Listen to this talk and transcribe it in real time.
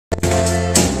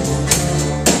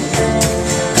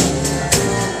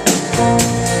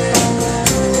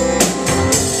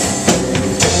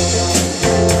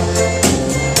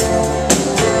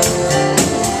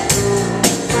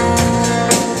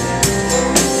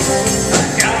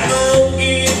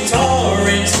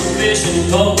fishing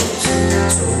poles.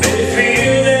 So baby,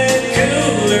 feel that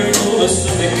cooler full of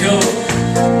something cold.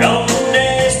 Don't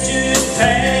ask, just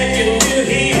pack and we'll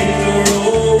hit the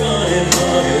road running,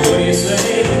 honey. What do you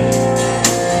say?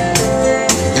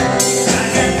 I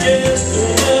got just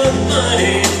enough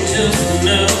money and just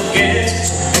enough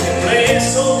gas. So make a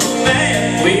place on the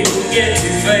map we can get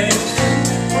too fast.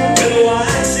 Well,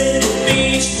 White City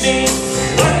Beach means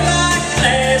what like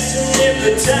glass, and if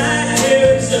the tide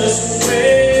carries us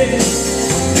away,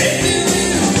 maybe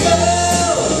we'll go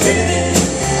with it.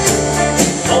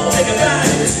 Don't think about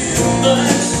it too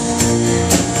much.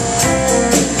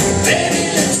 Baby,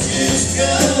 let's just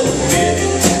go with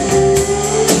it.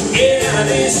 Yeah,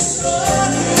 this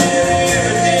ordinary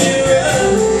everyday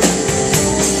road,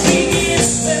 we get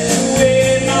swept away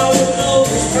in all of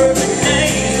those perfect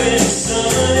days when the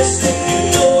sun is setting, you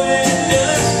know it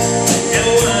does, and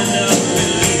wind up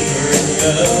with leader in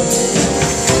love.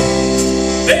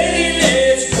 Baby,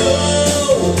 let's go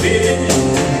with it.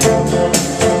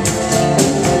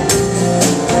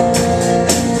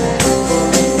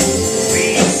 We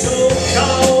get so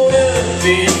caught up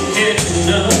in catching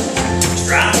up,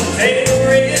 trying to pay the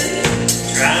rent,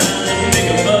 trying